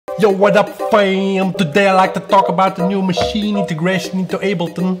Yo, what up fam? Today I like to talk about the new Maschine integration into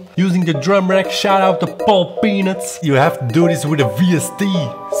Ableton using the drum rack. Shout out to Paul Peanuts. You have to do this with a VST.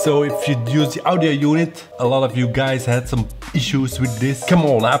 So if you use the audio unit, a lot of you guys had some issues with this. Come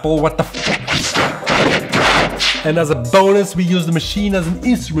on Apple, what the f. And as a bonus we use the Maschine as an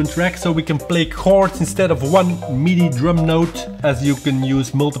instrument rack so we can play chords instead of one MIDI drum note, as you can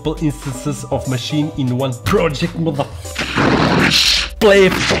use multiple instances of Maschine in one project. Play.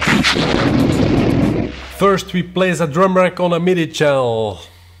 First we place a drum rack on a MIDI channel.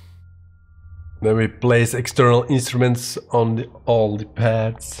 Then we place external instruments on all the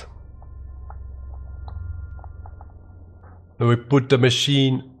pads. Then we put the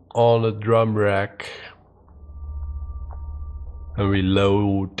Maschine on a drum rack. And we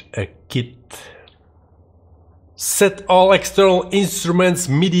load a kit. Set all external instruments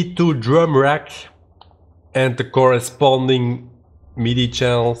MIDI to drum rack and the corresponding MIDI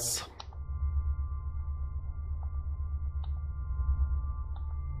channels.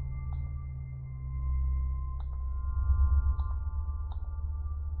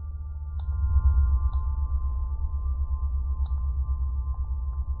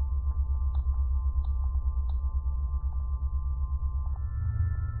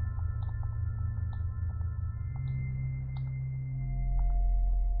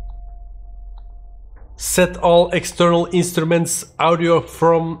 Set all external instruments audio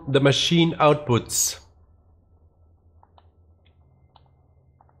from the Maschine outputs.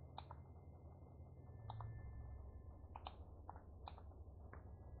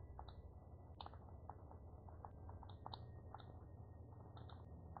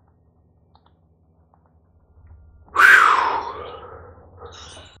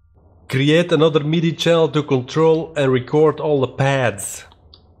 Create another MIDI channel to control and record all the pads.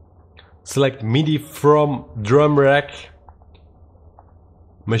 Select MIDI from drum rack,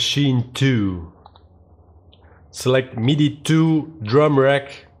 Maschine 2. Select MIDI to drum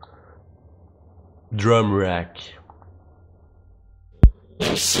rack, drum rack.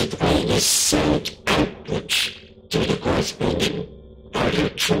 Now set all the sound output to the corresponding audio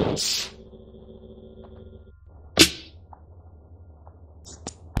channels.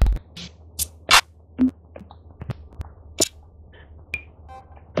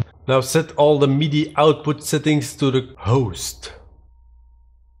 Now set all the MIDI output settings to the host.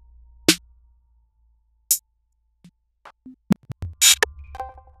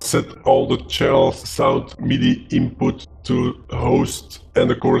 Set all the channels sound MIDI input to host and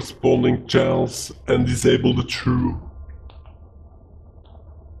the corresponding channels and disable the true.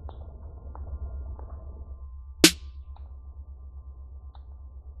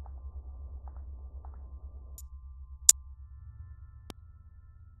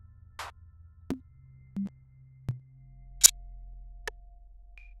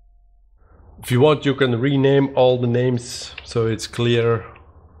 If you want, you can rename all the names so it's clear.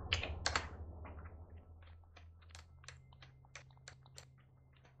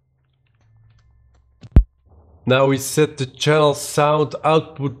 Now we set the channel sound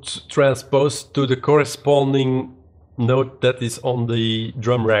output transpose to the corresponding note that is on the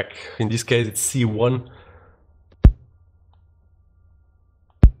drum rack. In this case it's C1.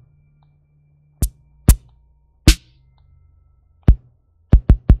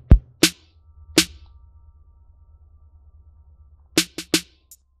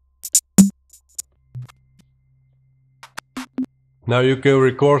 Now you can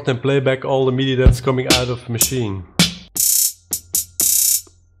record and play back all the MIDI that's coming out of the Maschine.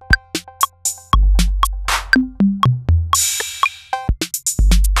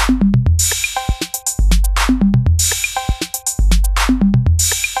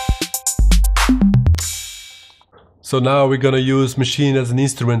 So now we're gonna use Maschine as an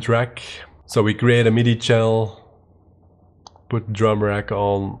instrument rack. So we create a MIDI channel, put drum rack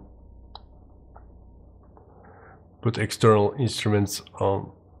on, put external instruments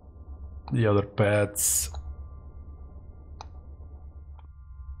on the other pads.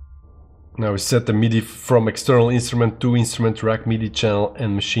 Now we set the MIDI from external instrument to instrument rack MIDI channel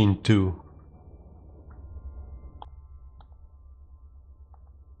and Maschine 2.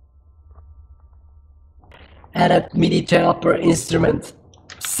 Add a MIDI channel per instrument.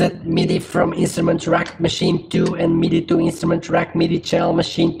 Set MIDI from instrument rack Maschine 2 and MIDI to instrument rack MIDI channel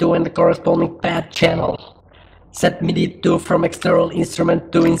Maschine 2 and the corresponding pad channel. Set MIDI 2 from external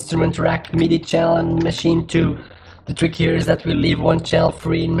instrument to instrument rack MIDI channel and Maschine 2. The trick here is that we leave one channel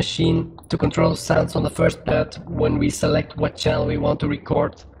free in Maschine to control sounds on the first pad when we select what channel we want to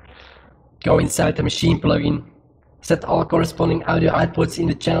record. Go inside the Maschine plugin. Set all corresponding audio outputs in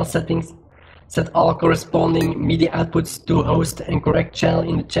the channel settings. Set all corresponding MIDI outputs to host and correct channel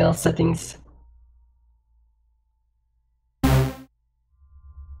in the channel settings.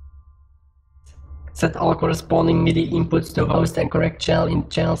 Set all corresponding MIDI inputs to host and correct channel in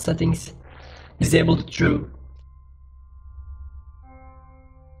channel settings. Disable the true.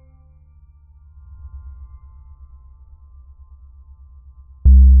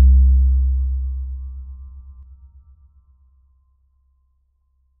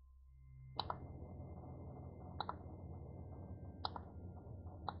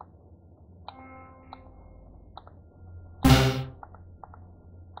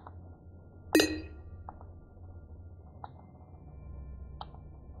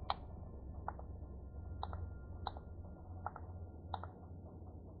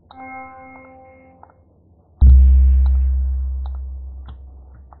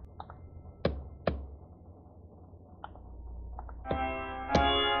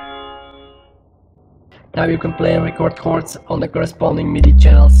 Now you can play and record chords on the corresponding MIDI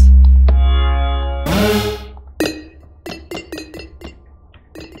channels.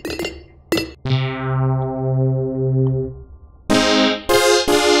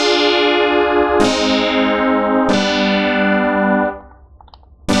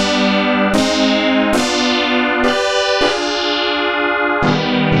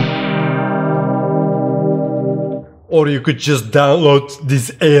 Or you could just download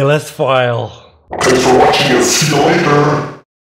this ALS file. Thanks for watching and see you later!